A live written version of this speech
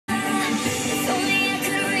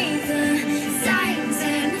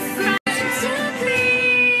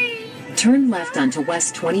left onto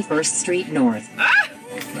West 21st Street North.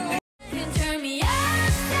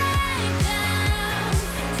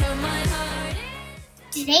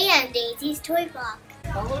 Today on Daisy's Toy Vlog.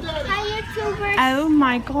 Hi, YouTubers. Oh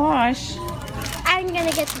my gosh. I'm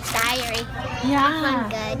gonna get the diary. Yeah.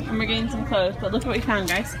 I'm good. And we're getting some clothes, but look what we found,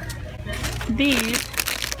 guys. These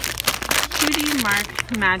Cutie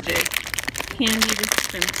Mark Magic candy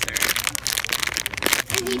dispenser.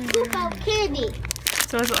 And they poop out candy.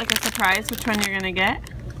 So is it like a surprise which one you're gonna get?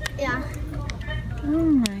 Yeah.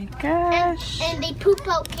 Oh my gosh. And they poop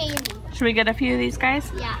out candy. Should we get a few of these,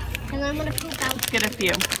 guys? Yeah. And I'm gonna poop out. Let's get a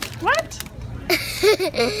few. What?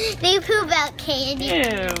 They poop out candy.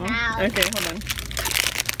 Ew. Wow. Okay, hold on.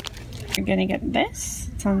 You're gonna get this.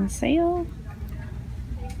 It's on sale.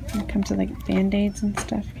 It comes with like band-aids and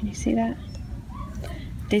stuff. Can you see that?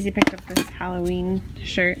 Daisy picked up this Halloween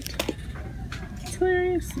shirt. It's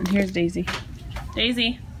hilarious. And here's Daisy.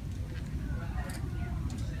 Daisy.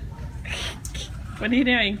 What are you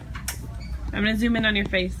doing? I'm gonna zoom in on your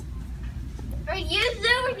face. Are you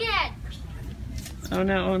zooming in? Oh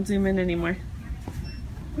no, it won't zoom in anymore.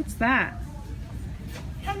 What's that?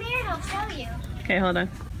 Come here and I'll show you. Okay, hold on.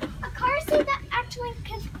 A car seat that actually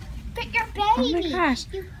can fit your baby. Oh my gosh.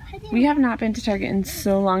 We have not been to Target in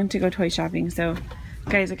so long to go toy shopping, so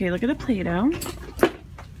guys, okay, look at the Play-Doh.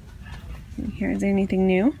 Here, is there anything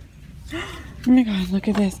new? Oh my god, look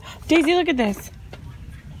at this. Daisy, look at this.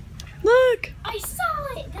 Look! I saw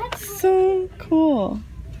it. That's So cool.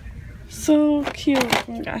 So cute. Oh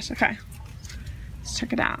my gosh, okay. Let's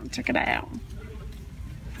check it out. Check it out.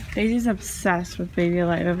 Daisy's obsessed with Baby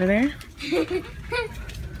Alive over there.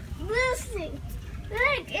 Lucy.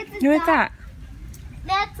 Look, it's a What's that?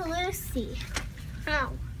 That's Lucy.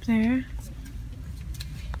 Oh. There.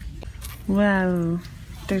 Whoa.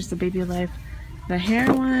 There's the Baby Alive. The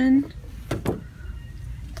hair one.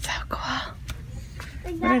 So cool.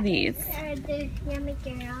 What are these? The yummy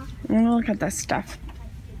girl. Oh, look at this stuff.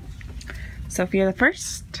 Sophia the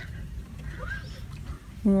First.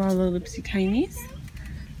 Lollipsy Tinies.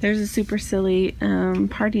 There's a super silly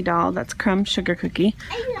party doll. That's Crumb Sugar Cookie.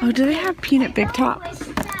 Oh, do they have Peanut Big Tops?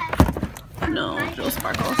 No, Jill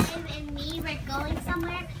Sparkles. And me were going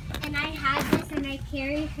somewhere, and I had this, and I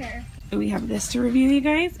carried her. We have this to review, you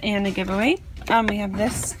guys, and a giveaway. We have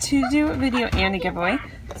this to do a video and a giveaway.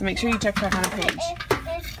 So make sure you check back on the page.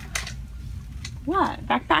 What?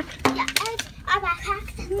 Backpack? Yeah, it's a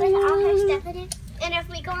backpack with all her stuff in it. And if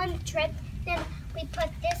we go on a trip, then we put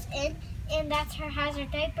this in, and that's her has her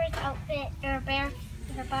diapers, outfit, her bear,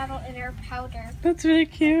 her bottle, and her powder. That's really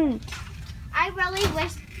cute. I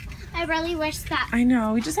really wish that. I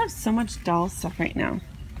know. We just have so much doll stuff right now.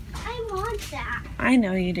 I want that. I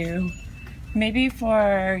know you do. Maybe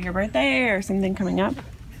for your birthday or something coming up.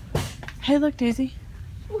 Hey, look, Daisy.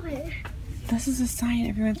 What? This is a sign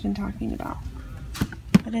everyone's been talking about.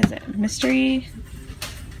 What is it? Mystery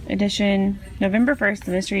Edition. November 1st,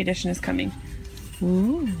 the Mystery Edition is coming.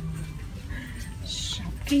 Ooh.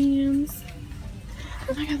 Shopkins.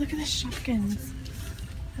 Oh my god, look at this Shopkins.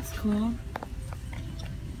 That's cool.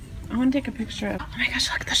 I want to take a picture of. Oh my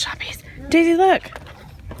gosh, look at the Shoppies. Daisy, look.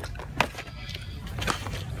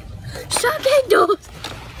 Shopkins dolls.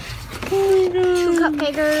 Oh my god. 2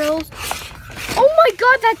 cupcake girls. Oh my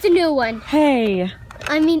god, that's a new one. Hey.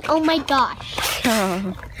 Oh my gosh.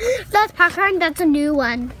 Oh. That's popcorn, that's a new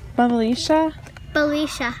one. Bubblesha.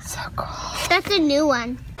 Bubblesha. So cool. That's a new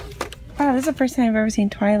one. Wow, this is the first time I've ever seen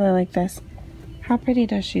Twyla like this. How pretty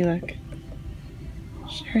does she look?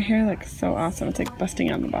 Her hair looks so awesome. It's like busting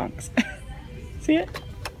out the box. See it?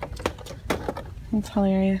 It's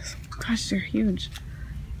hilarious. Gosh, they're huge.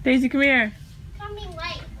 Daisy, come here. Coming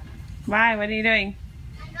late. Why? What are you doing?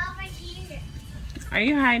 I'm over here. Are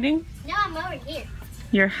you hiding? No, I'm over here.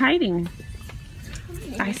 You're hiding.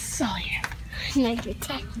 I saw you. No, you're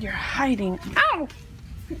 10. You're hiding. Ow!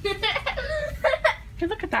 Hey,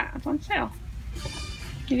 look at that. It's on sale.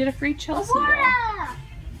 You get a free Chelsea doll.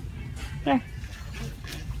 There.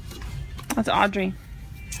 That's Audrey.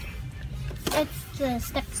 It's the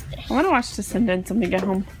steps. I want to watch Descendants when we get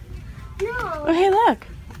home. No. Oh, hey, look.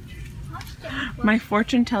 My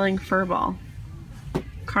fortune-telling fur ball.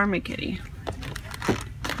 Karma Kitty.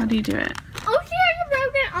 How do you do it? Oh, she has a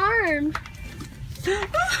broken arm.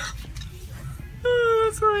 Oh,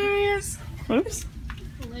 that's hilarious. Oops.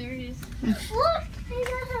 Hilarious. Look,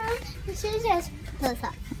 the scissors. Close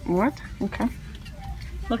up. What? Okay.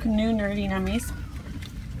 Look, new nerdy nummies.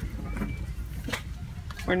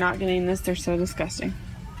 We're not getting this. They're so disgusting.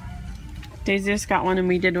 Daisy just got one and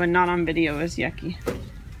we did one not on video. It was yucky.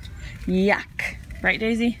 Yuck. Right,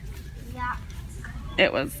 Daisy? Yeah.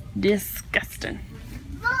 It was disgusting.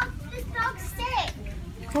 Look, this dog's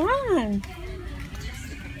Come on.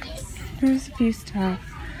 There's a few stuff.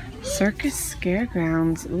 Circus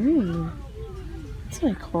Scaregrounds. Ooh. That's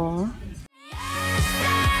really cool.